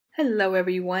Hello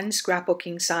everyone,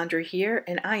 Scrapbooking Saundra here,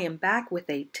 and I am back with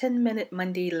a 10-minute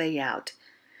Monday layout.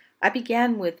 I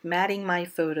began with matting my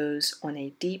photos on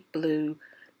a deep blue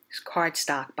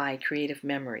cardstock by Creative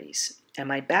Memories, and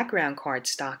my background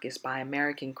cardstock is by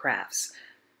American Crafts.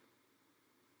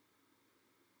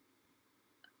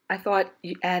 I thought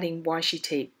adding washi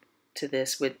tape to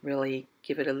this would really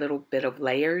give it a little bit of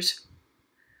layers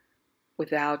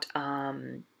without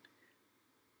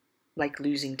like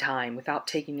losing time, without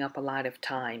taking up a lot of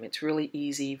time. It's really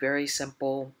easy, very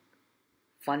simple,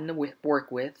 fun to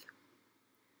work with,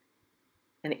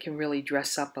 and it can really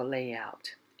dress up a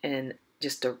layout in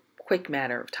just a quick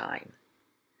matter of time.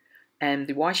 And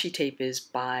the washi tape is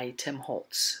by Tim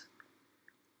Holtz,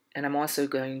 and I'm also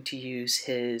going to use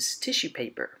his tissue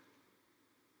paper.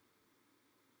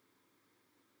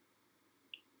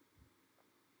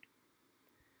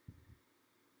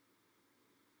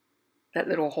 That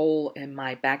little hole in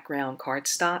my background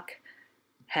cardstock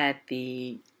had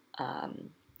the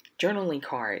journaling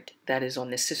card that is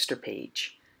on the sister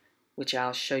page, which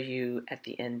I'll show you at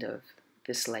the end of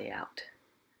this layout.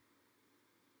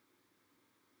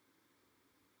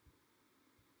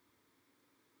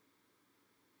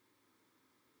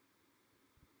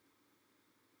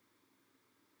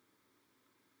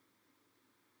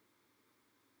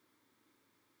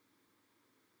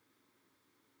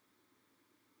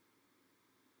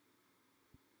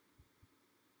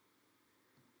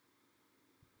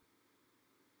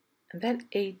 And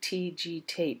that ATG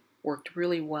tape worked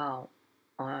really well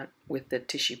with the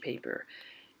tissue paper.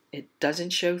 It doesn't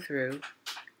show through.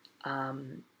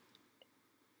 It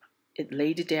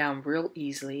laid it down real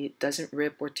easily. It doesn't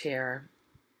rip or tear.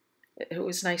 It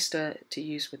was nice to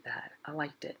use with that. I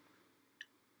liked it.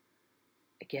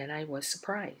 Again, I was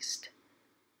surprised.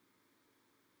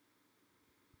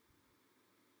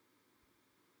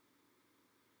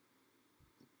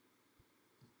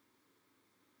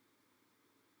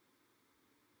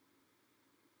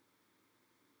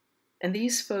 And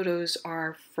these photos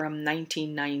are from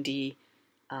 1990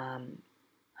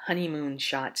 honeymoon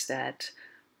shots that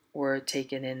were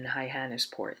taken in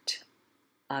Johannesburg.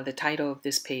 The title of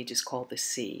this page is called The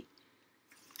Sea.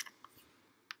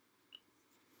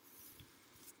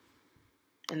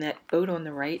 And that boat on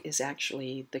the right is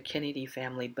actually the Kennedy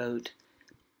family boat.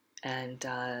 And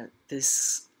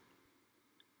this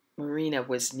marina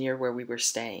was near where we were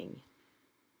staying.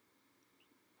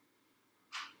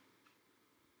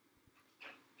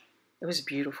 It was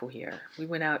beautiful here. We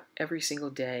went out every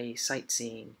single day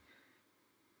sightseeing,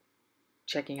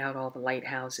 checking out all the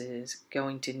lighthouses,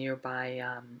 going to nearby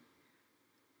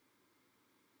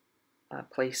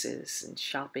places, and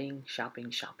shopping,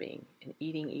 and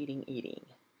eating.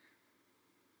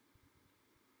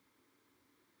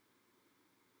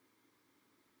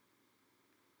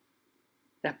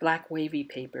 That black wavy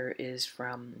paper is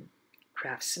from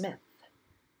Craftsmith.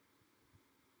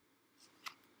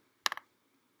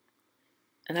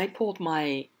 And I pulled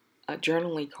my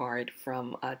journaling card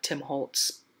from Tim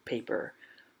Holtz paper,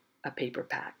 a paper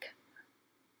pack,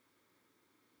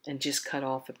 and just cut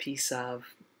off a piece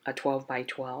of a 12 by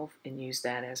 12 and used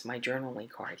that as my journaling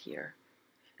card here.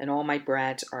 And all my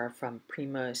brads are from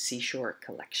Prima Seashore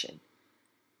Collection.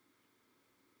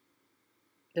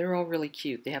 They're all really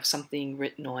cute. They have something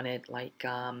written on it like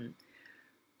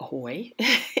ahoy,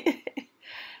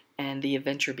 and the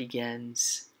adventure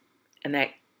begins. And that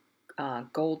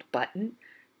gold button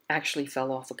actually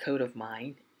fell off a coat of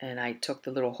mine, and I took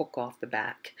the little hook off the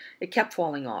back. It kept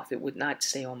falling off. It would not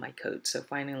stay on my coat, so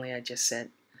finally I just said,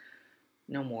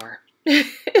 no more.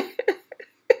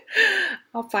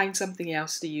 I'll find something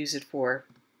else to use it for.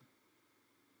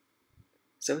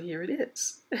 So here it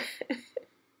is.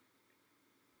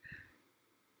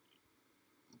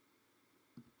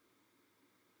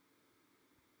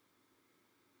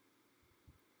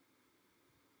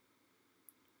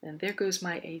 And there goes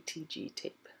my ATG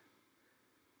tape.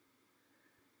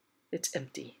 It's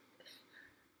empty.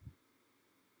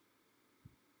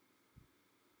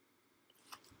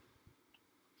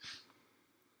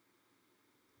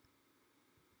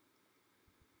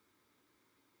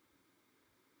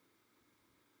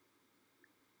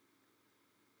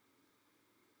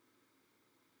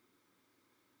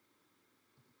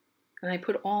 And I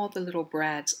put all the little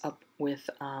brads up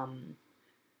with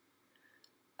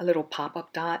a little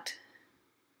pop-up dot.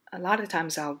 A lot of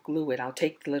times I'll glue it. I'll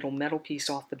take the little metal piece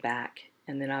off the back,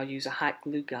 and then I'll use a hot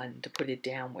glue gun to put it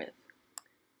down with.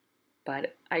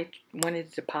 But I wanted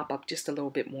it to pop up just a little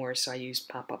bit more, so I used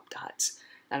pop-up dots.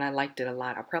 And I liked it a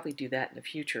lot. I'll probably do that in the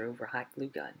future over hot glue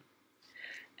gun.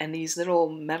 And these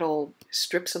little metal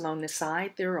strips along the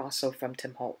side, they're also from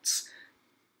Tim Holtz.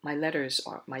 my letters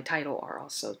are, my title are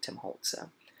also Tim Holtz. So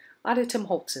a lot of Tim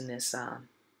Holtz in this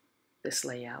this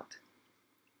layout.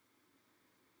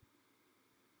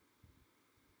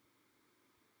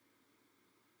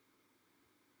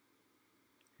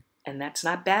 And that's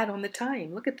not bad on the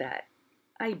time. Look at that.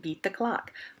 I beat the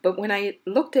clock. But when I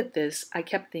looked at this, I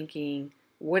kept thinking,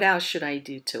 what else should I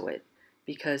do to it?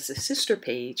 Because the sister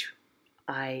page,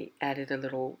 I added a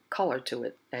little color to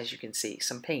it, as you can see,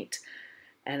 some paint.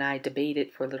 And I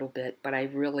debated for a little bit, but I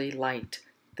really liked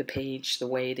the page the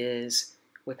way it is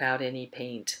without any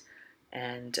paint.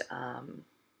 And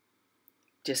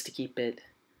just to keep it,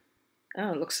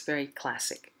 oh, it looks very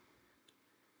classic.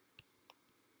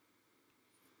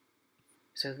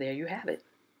 So there you have it.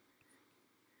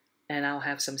 And I'll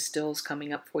have some stills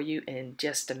coming up for you in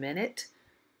just a minute.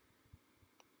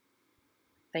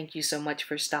 Thank you so much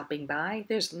for stopping by.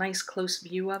 There's a nice close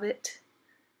view of it.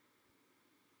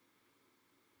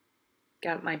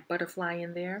 Got my butterfly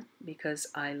in there because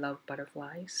I love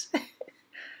butterflies.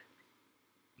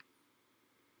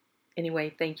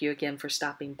 Anyway, thank you again for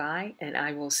stopping by, and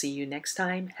I will see you next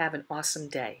time. Have an awesome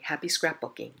day. Happy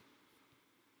scrapbooking.